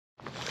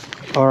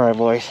All right,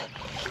 boys.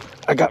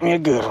 I got me a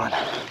good one.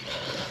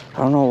 I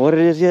don't know what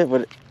it is yet,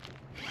 but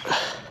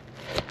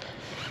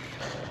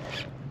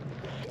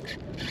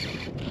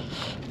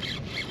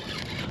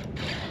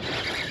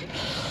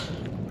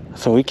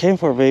so we came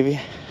for it,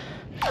 baby.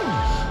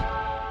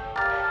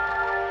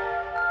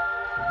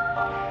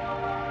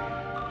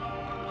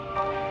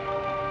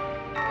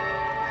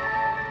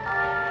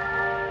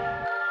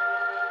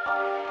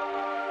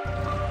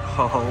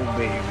 Oh,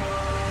 baby.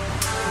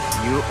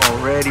 You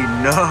already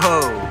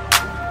know.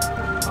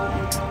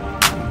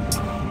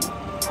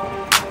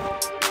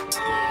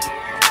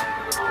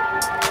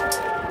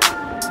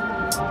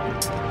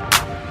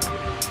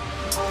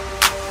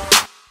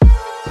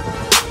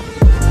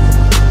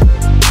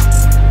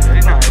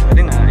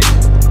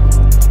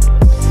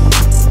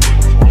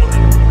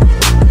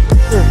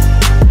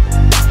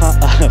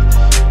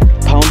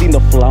 Pounding the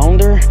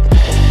flounder.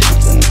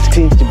 It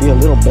seems to be a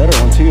little better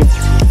one too.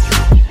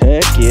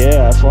 Heck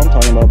yeah, that's what I'm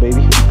talking about,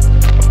 baby.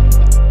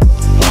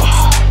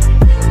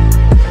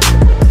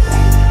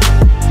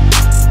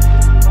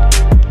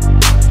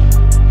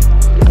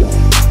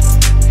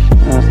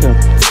 Let's go.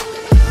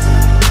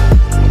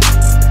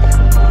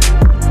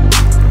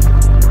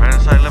 Right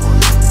inside level.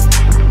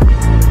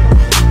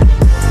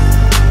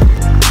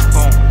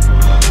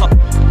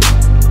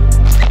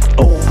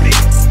 Oh, baby.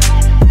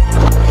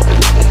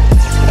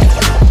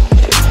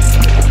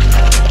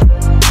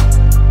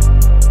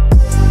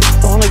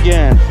 On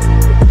again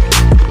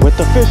with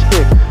the fish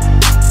stick.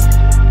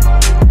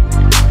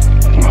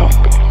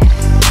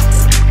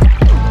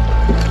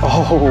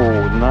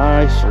 Oh,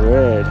 nice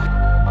red.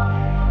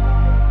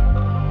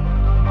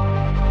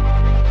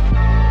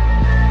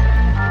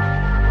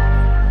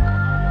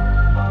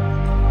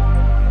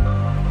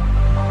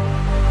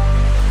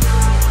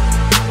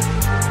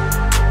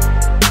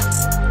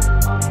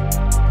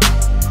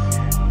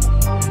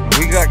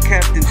 We got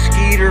Captain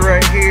Skeeter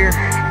right here.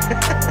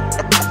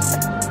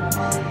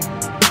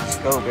 Let's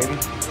go, baby.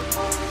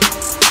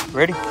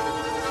 Ready?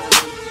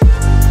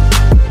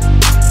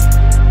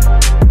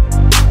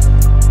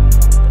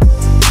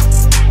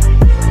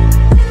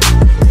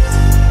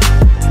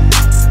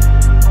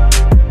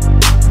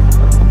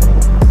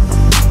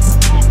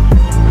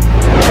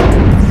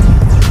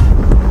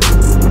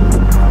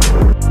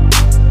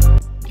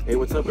 Hey,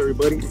 what's up,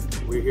 everybody?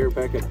 We're here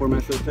back at Port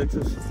Mansfield,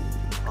 Texas.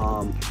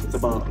 It's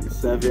about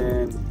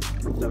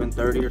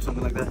 7:30 or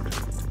something like that.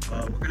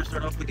 We're gonna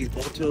start off with these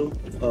Balto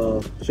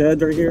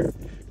shads right here.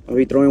 I'll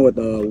be throwing with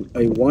a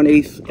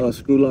 1/8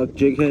 screw lock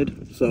jig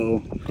head.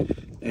 So,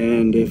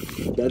 and if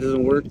that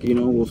doesn't work, you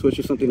know, we'll switch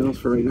to something else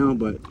for right now.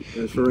 But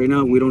as for right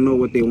now, we don't know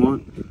what they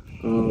want.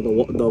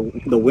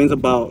 The wind's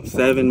about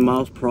 7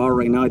 miles per hour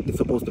right now. It's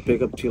supposed to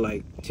pick up to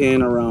like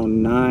 10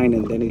 around 9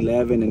 and then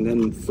 11 and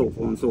then so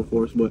on and so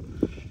forth. But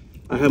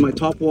I have my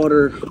top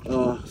water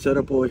set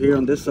up over here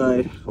on this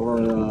side,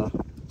 or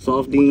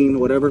soft dean,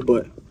 whatever.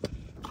 But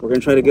we're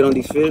gonna try to get on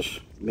these fish,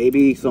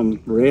 maybe some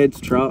reds,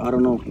 trout, I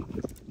don't know.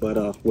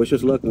 But wish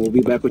us luck, and we'll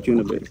be back with you in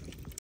a bit.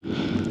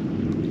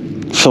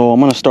 So I'm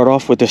gonna start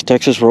off with this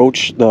Texas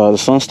roach. The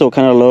sun's still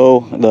kind of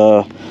low.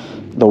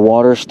 The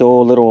water's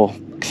still a little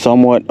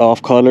somewhat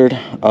off colored.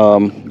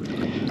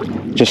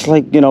 Just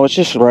like, you know, it's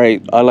just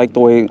right. I like the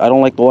way, I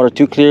don't like the water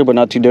too clear but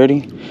not too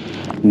dirty.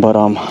 But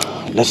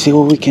let's see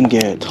what we can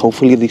get.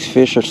 Hopefully these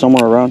fish are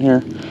somewhere around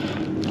here.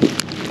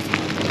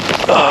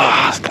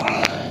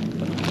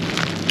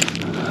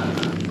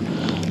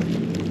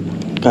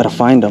 Gotta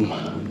find them.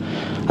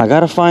 I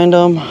gotta find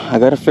them. I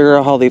gotta figure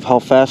out how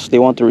fast they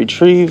want to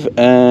retrieve,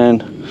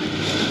 and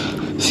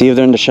see if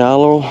they're in the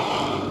shallow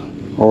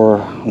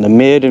or in the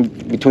mid, in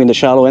between the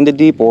shallow and the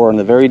deep, or in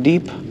the very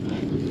deep,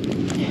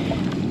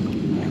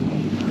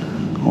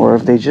 or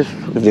if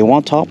they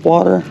want top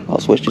water, I'll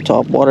switch to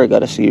top water. I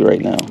gotta see right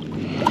now.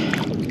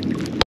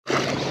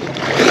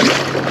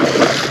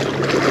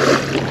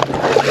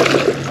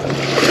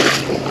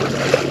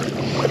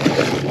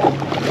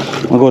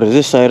 I'll go to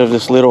this side of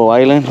this little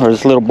island, or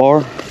this little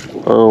bar,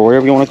 or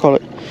whatever you want to call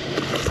it.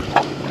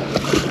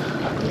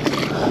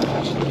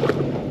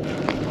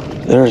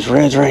 There's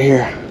reds right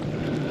here.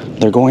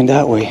 They're going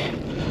that way.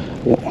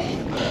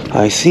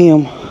 I see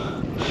them.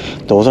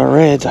 Those are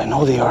reds. I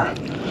know they are.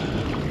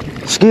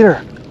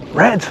 Skeeter,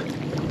 reds.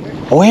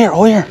 Oh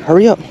here,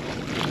 hurry up.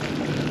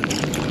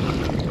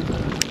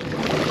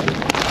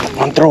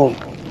 I'm throwing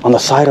on the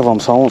side of them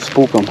so I won't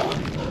spook them.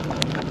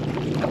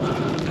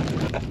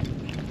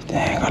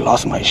 Dang, I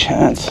lost my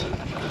chance.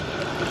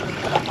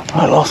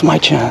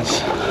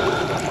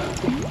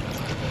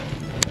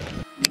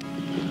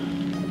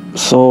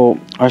 So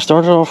I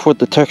started off with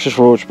the Texas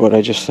roach, but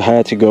I just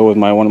had to go with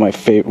one of my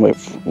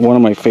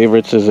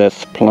favorites is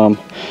this plum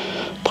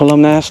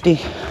nasty.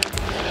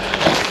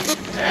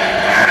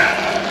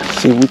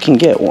 See if we can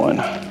get one.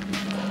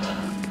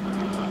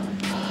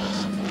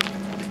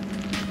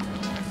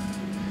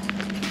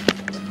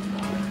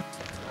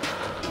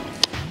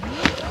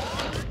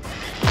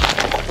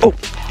 Oh,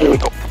 here we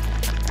go.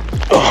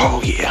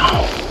 Oh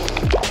yeah.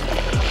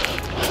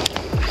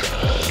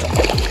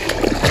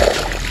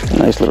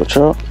 Nice little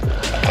trout.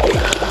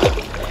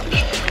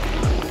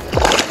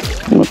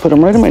 put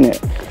them right in my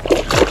net.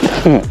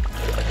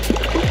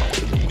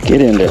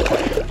 Get in there.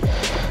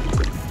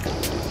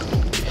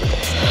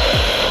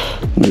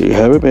 There you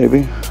have it,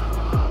 baby.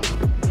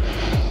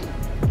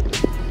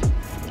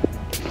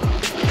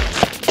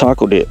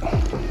 Taco dip.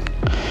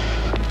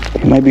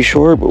 He might be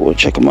short, but we'll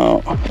check him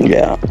out.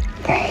 Yeah,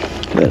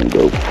 let him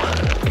go.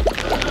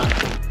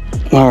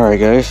 All right,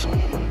 guys.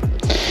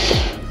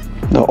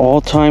 The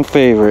all-time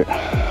favorite.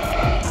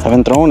 I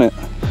haven't thrown it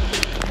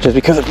just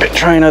because I've been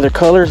trying other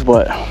colors,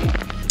 but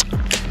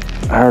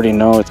I already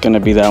know it's gonna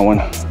be that one.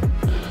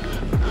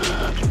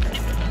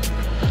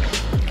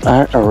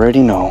 I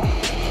already know.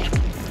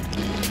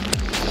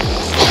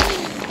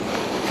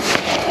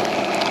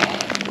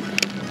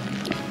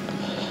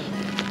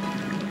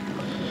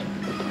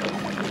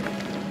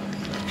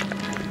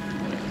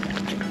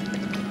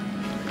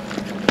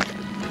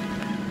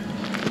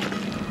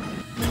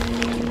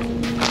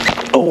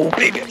 Oh,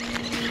 baby.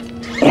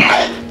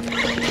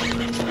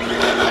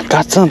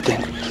 Got something.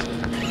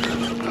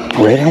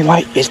 Red and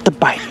white is the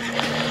bite.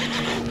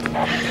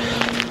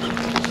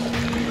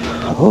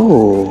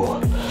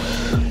 Oh.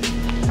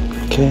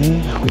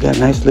 Okay, we got a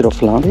nice little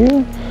flounder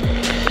here.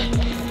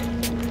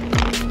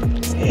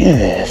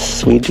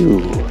 Yes, we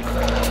do.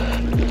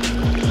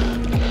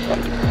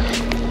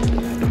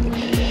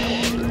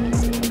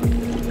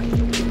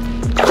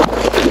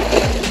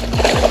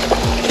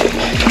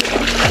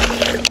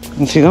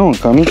 Didn't see that one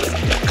coming.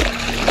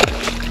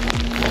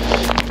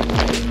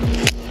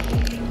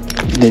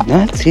 Did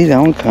not see that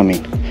one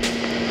coming.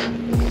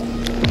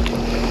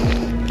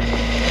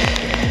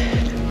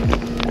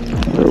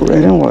 A little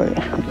red and white.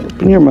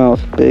 Open your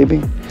mouth, baby.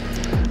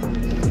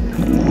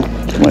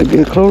 This might be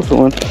a close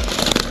one.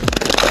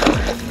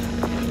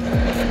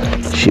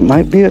 She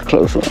might be a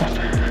close one.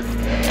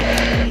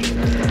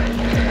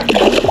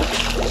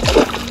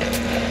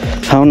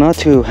 How not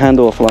to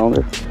handle a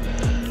flounder.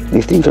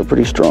 These things are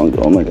pretty strong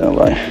though, I'm not gonna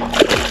lie.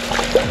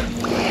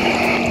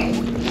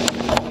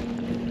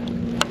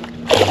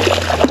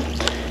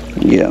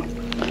 Yeah.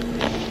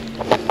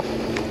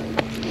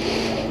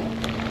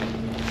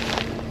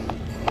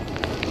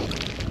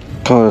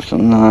 Caught us a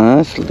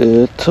nice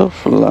little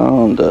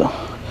flounder.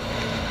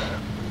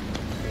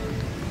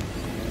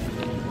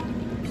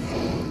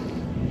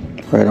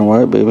 Red and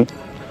white, baby.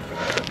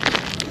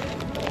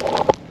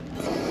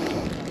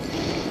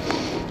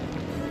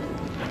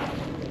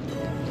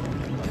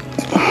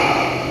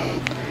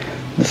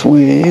 This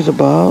weighs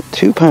about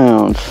 2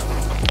 pounds.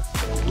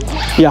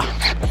 Yeah.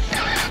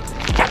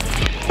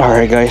 All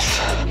right, guys.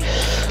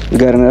 We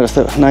got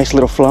another nice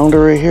little flounder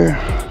right here.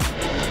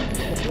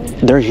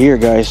 They're here,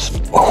 guys.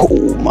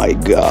 Oh my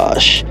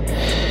gosh.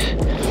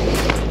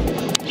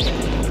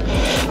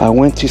 I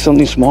went to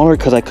something smaller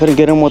because I couldn't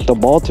get them with the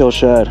ball tail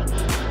shad.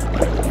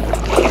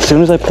 As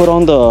soon as I put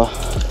on the,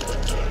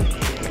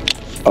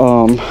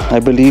 I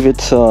believe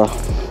it's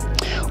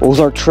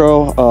Ozark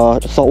Trail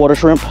saltwater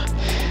shrimp.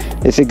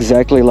 It's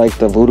exactly like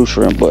the voodoo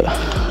shrimp, but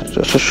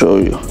just to show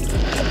you.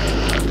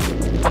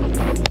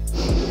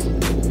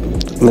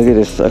 Look at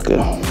this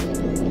sucker.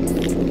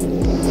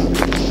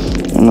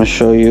 I'm gonna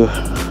show you.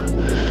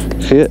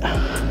 See it?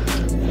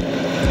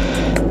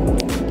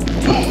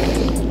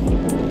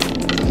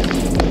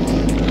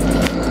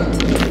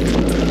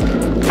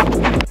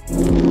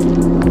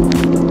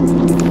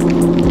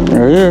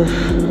 There it is.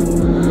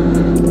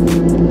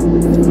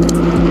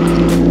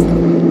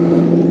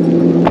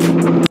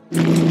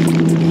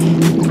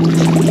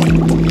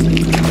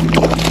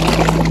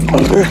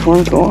 This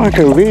one's going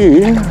to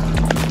be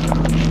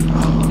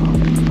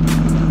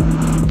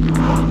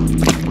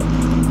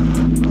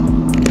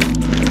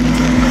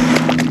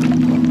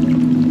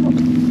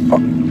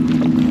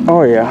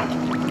oh yeah,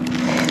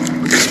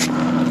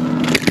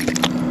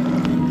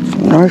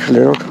 nice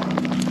little.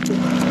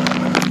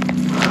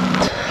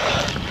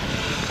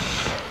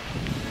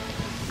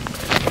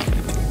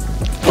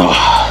 Oh.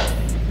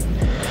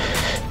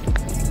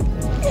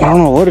 I don't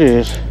know what it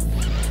is.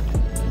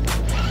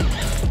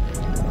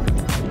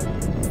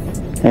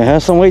 It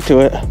has some weight to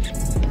it.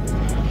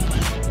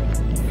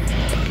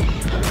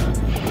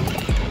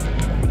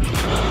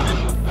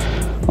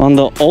 On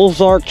the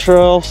Ozark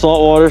Trail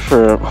saltwater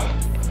shrimp.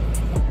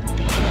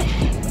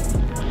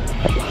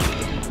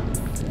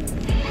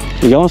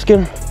 You going,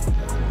 Skidder?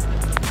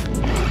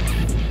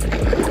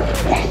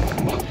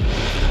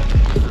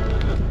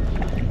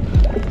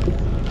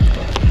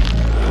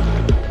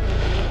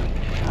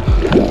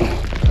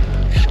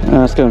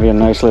 That's gonna be a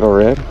nice little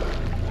red.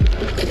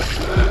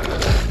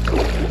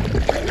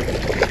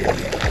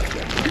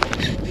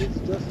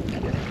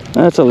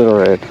 That's a little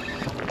red.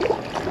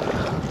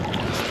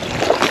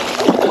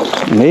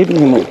 Maybe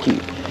he might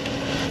keep.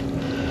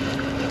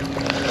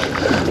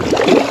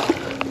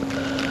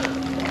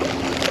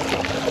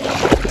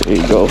 There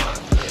you go.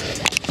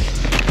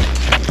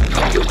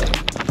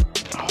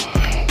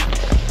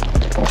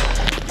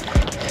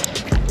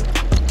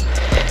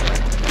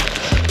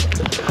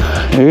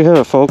 There you have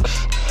it,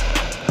 folks.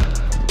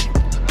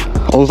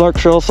 Ozark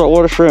Trail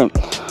saltwater shrimp.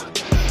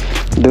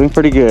 Doing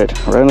pretty good.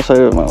 Right on the side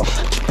of the mouth.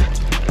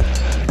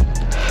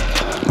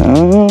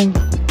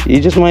 He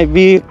just might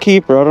be a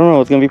keeper. I don't know.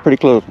 It's gonna be pretty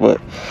close, but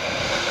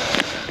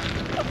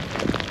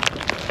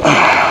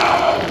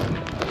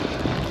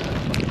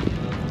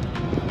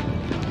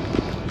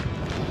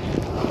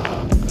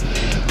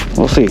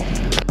we'll see.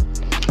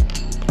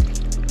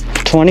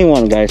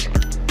 21, guys.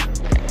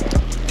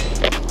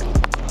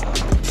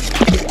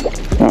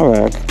 All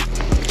right.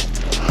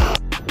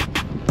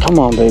 Come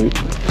on, baby.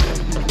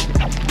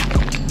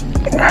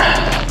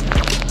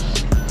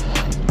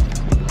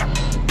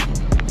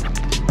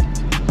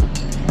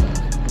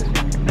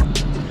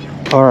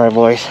 All right,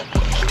 boys.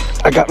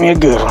 I got me a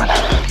good one.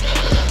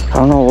 I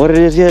don't know what it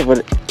is yet,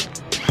 but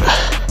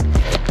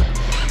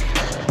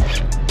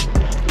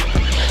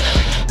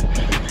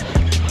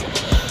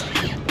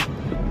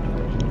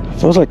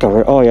feels like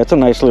a, oh yeah, it's a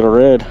nice little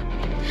red.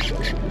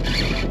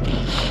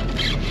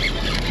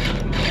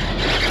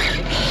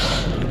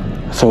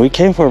 So we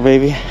came for it,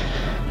 baby.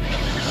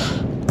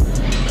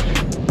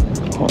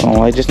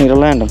 Oh, I just need to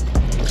land them.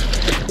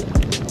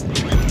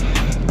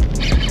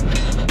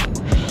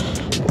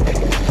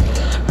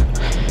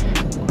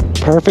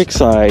 Perfect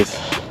size.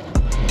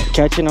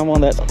 Catching them on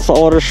that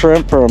saltwater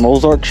shrimp from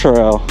Ozark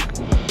Trail.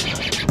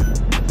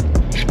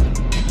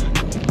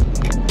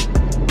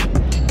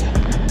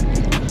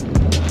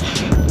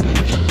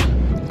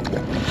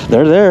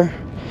 They're there.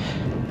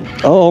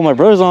 Oh, my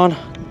brother's on.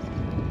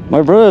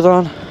 My brother's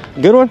on.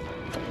 Good one?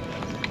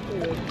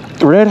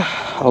 Red?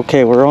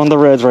 Okay, we're on the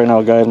reds right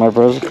now, guys. My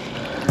brother.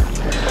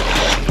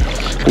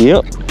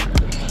 Yep.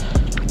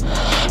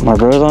 My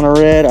brother's on a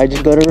red. I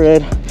just got a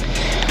red.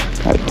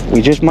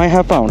 We just might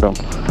have found them.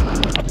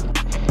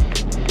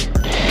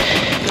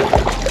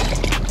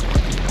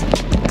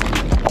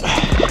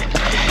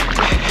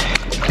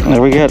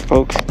 There we go,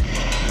 folks.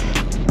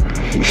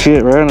 You see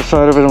it right on the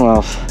side of his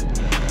mouth.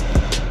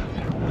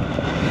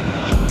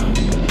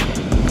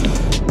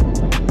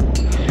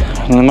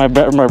 And then my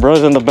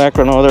brother's in the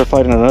background over there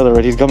fighting another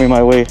red. He's coming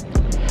my way.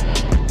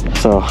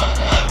 So,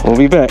 we'll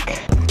be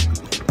back.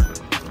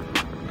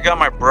 We got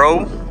my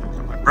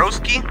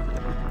broski.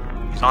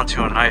 He's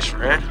onto a nice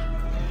red.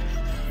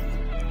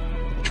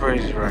 Which way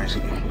is he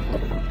rising?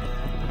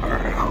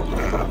 Alright, I'll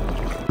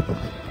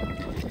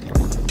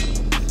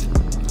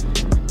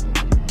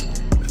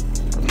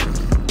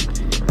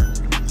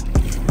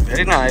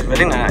very nice,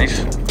 very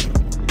nice.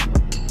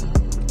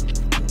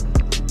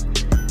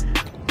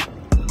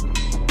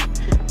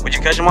 Would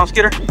you catch him on,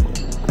 Skitter?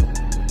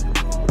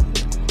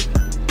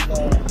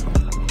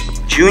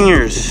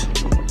 Juniors.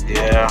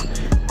 Yeah,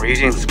 we're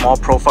using small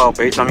profile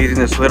baits. I'm using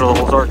this little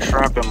Ozark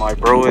shrimp, and my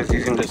bro is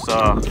using this.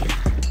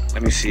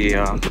 Let me see.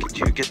 Did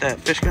you get that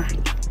fish guy?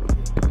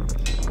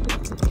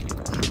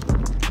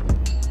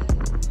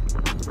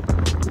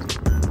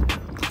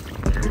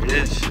 There it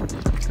is.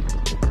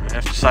 Right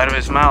off the side of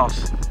his mouth.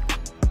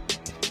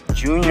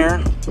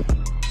 Junior.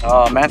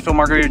 Mansfield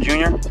Margarita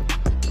Junior.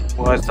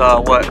 Was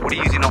what are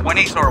you using, a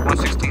 1/8 or a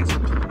 1/16?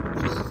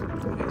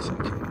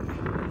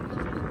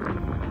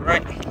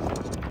 Right.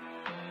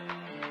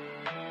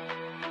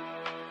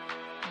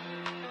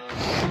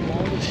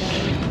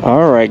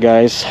 All right,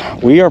 guys,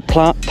 we are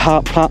pounding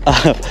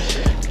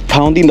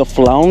the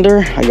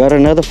flounder. I got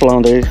another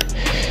flounder,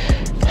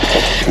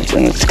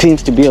 and it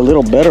seems to be a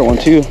little better one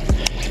too.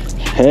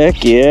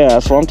 Heck yeah,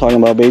 that's what I'm talking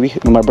about, baby.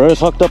 My brother's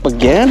hooked up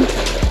again.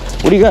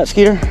 What do you got,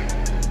 Skeeter?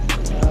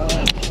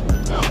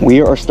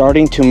 We are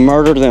starting to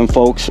murder them,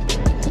 folks.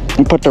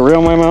 And put the reel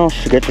in my mouth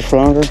to get the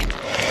flounder.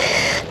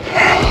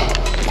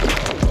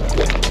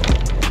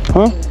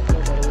 Huh?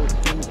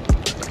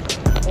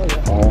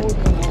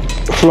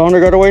 Flounder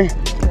got away?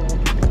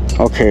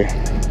 Okay.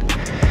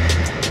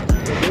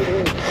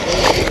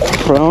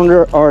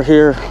 Flounder are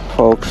here,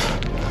 folks.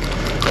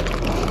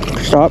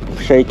 Stop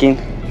shaking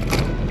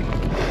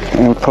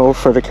and pose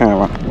for the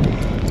camera.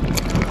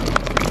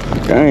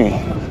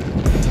 Dang.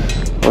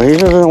 Well, he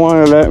doesn't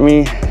want to let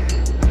me.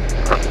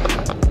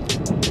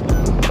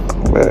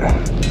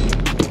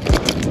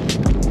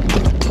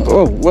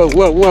 Whoa, whoa,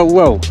 whoa, whoa,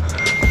 whoa.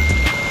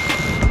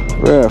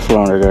 Rare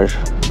flounder, guys.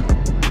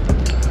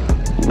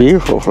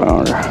 Beautiful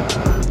flounder.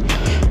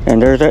 And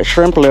there's that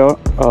shrimp lure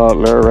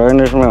right in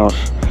his mouth.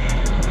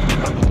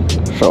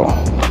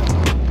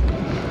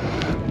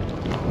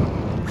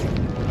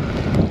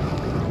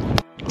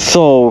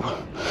 So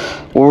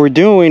what we're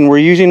doing, we're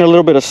using a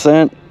little bit of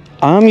scent.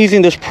 I'm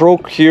using this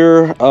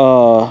Procure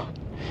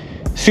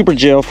super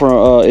gel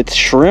for its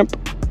shrimp,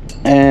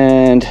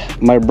 and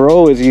my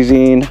bro is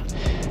using,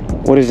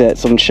 what is that,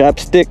 some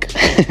chapstick?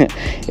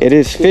 It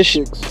is fish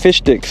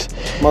sticks,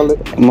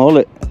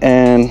 mullet,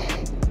 and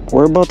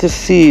we're about to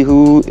see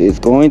who is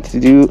going to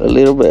do a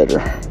little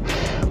better.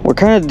 We're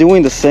kind of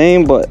doing the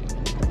same, but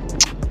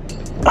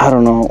I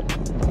don't know,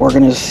 we're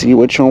gonna see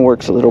which one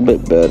works a little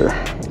bit better,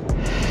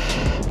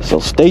 so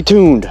stay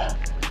tuned.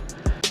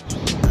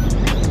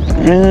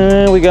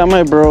 And we got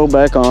my bro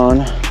back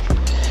on.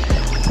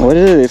 What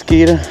is it,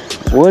 Skeeter?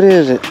 What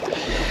is it?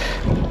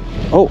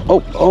 Oh,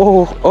 oh,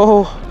 oh,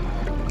 oh.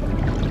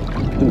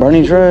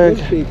 Burning drag.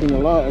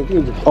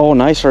 Oh,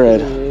 nice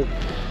red.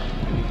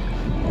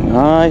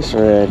 Nice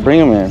red.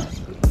 Bring him in.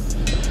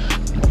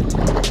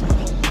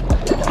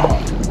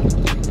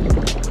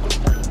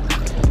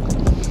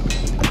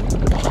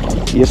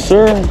 Yes,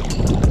 sir.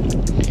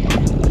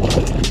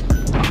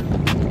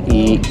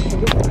 Eat.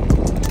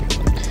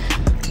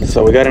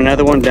 So we got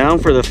another one down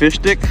for the fish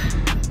stick.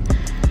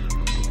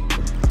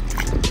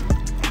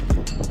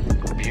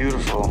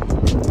 Beautiful.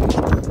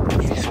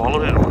 He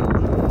swallowed it.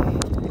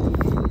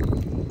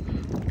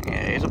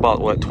 Yeah, he's about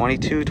what,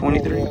 22,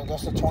 23? Yeah,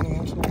 that's a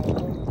 20-inch one.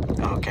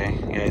 Okay,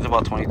 yeah, he's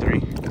about 23.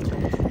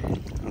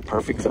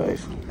 Perfect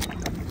size.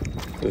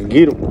 Let's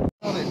get him.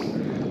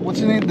 What's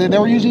the name that they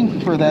were using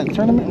for that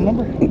tournament,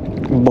 remember?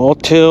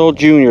 Balltail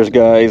Juniors,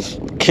 guys.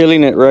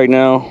 Killing it right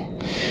now.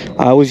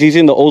 I was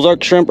using the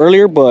Ozark shrimp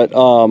earlier, but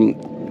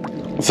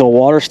if the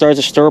water starts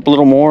to stir up a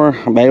little more,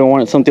 maybe I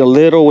wanted something a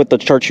little with the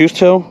chartreuse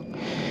tail.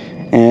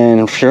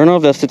 And sure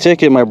enough, that's the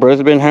ticket. My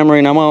brother's been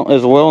hammering them out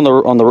as well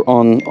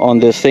on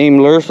the same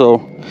lure,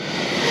 so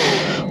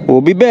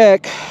we'll be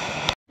back.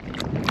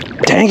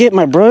 Dang it,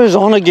 my brother's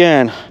on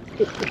again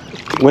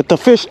with the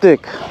fish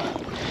stick.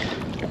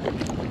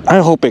 I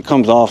hope it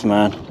comes off,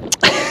 man.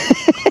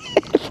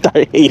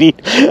 Start hating.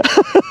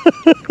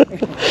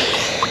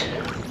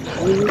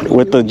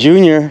 With the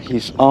junior,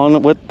 he's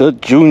on with the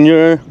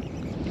junior.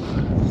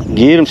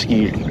 Get him,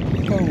 Ski.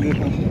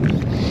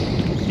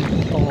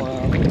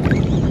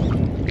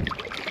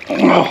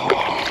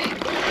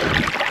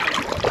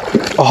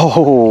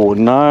 Oh,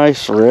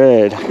 nice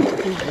red.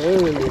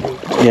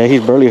 Yeah,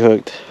 he's barely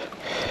hooked.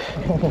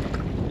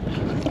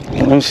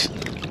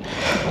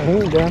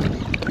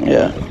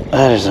 Yeah,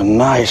 that is a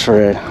nice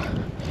red.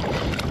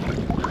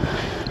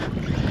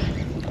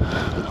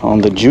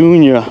 On the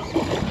junior.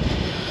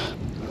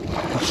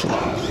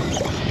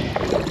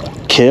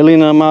 Killing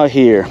them out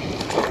here.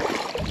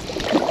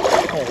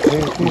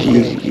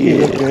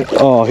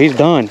 Oh, he's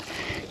done.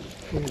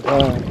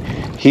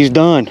 He's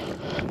done.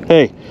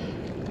 Hey,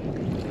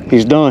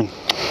 he's done.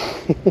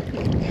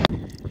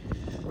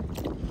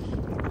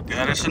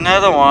 Got us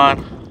another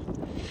one.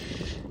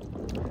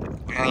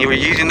 And you were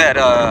using that,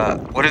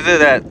 what is it,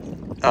 that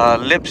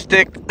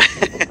lipstick?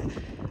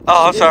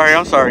 Oh,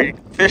 I'm sorry,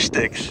 fish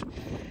sticks.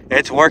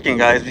 It's working,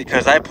 guys,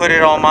 because I put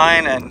it on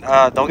mine, and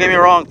don't get me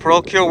wrong,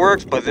 Pro Kill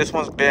works, but this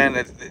one's been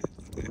it's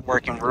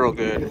working real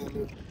good.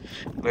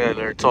 Look,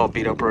 it's all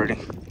beat up already.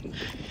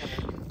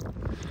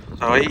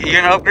 So you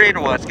gonna upgrade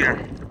or what,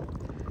 Skinner?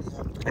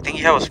 I think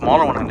you have a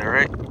smaller one in there,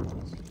 right?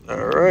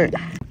 All right.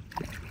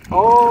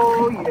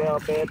 Oh yeah,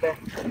 baby.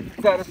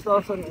 Got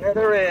us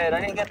another red.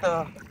 I didn't get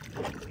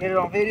it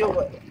on video,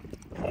 but.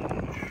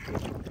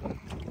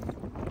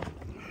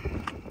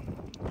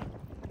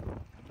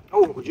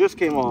 Oh, it just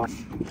came off.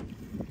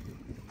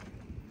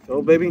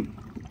 So, baby,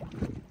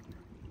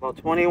 about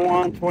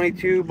 21,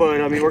 22,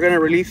 but I mean, we're gonna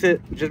release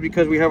it just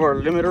because we have our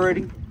limit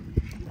already.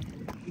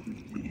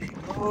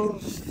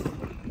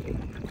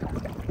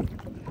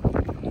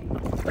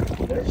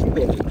 There she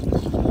goes.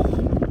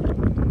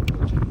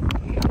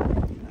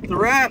 That's a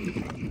wrap.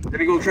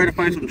 Gonna go try to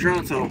find some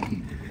trout, so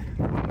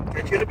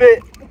catch you in a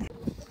bit.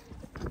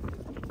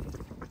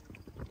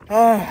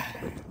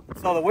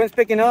 So the wind's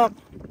picking up.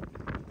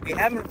 We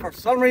haven't, for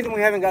some reason,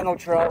 we haven't got no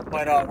trout,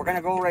 but we're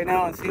gonna go right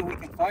now and see if we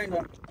can find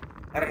them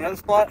at another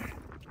spot.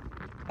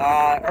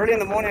 Early in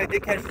the morning, I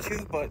did catch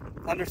 2, but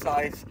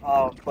undersized.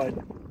 But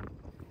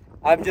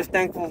I'm just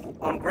thankful,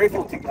 I'm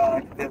grateful to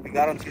God that we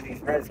got onto these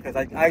reds, because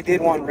I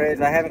did want reds.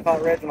 I haven't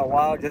caught reds in a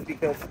while, just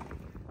because,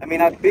 I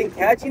mean, I've been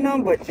catching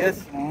them, but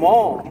just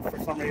small for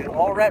some reason,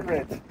 all rat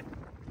reds.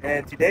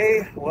 And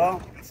today,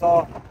 well,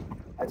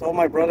 I told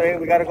my brother, hey,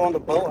 we gotta go on the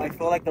boat. I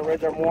feel like the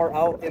reds are more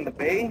out in the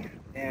bay,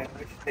 and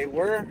which they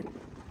were,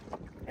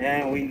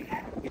 and we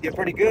did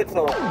pretty good.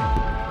 So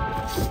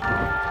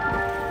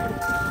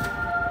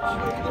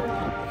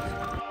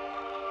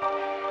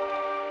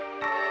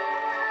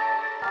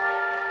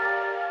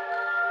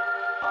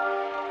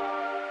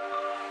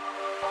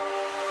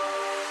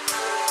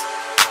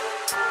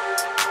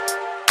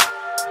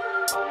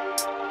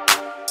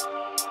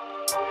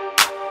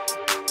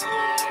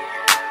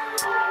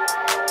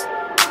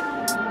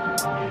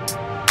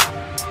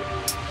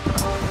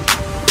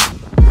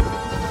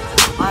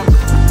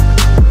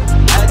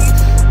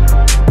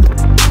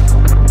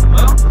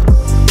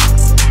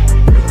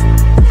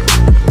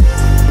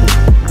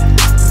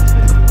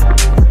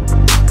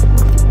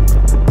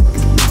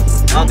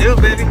I'll do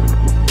it, baby.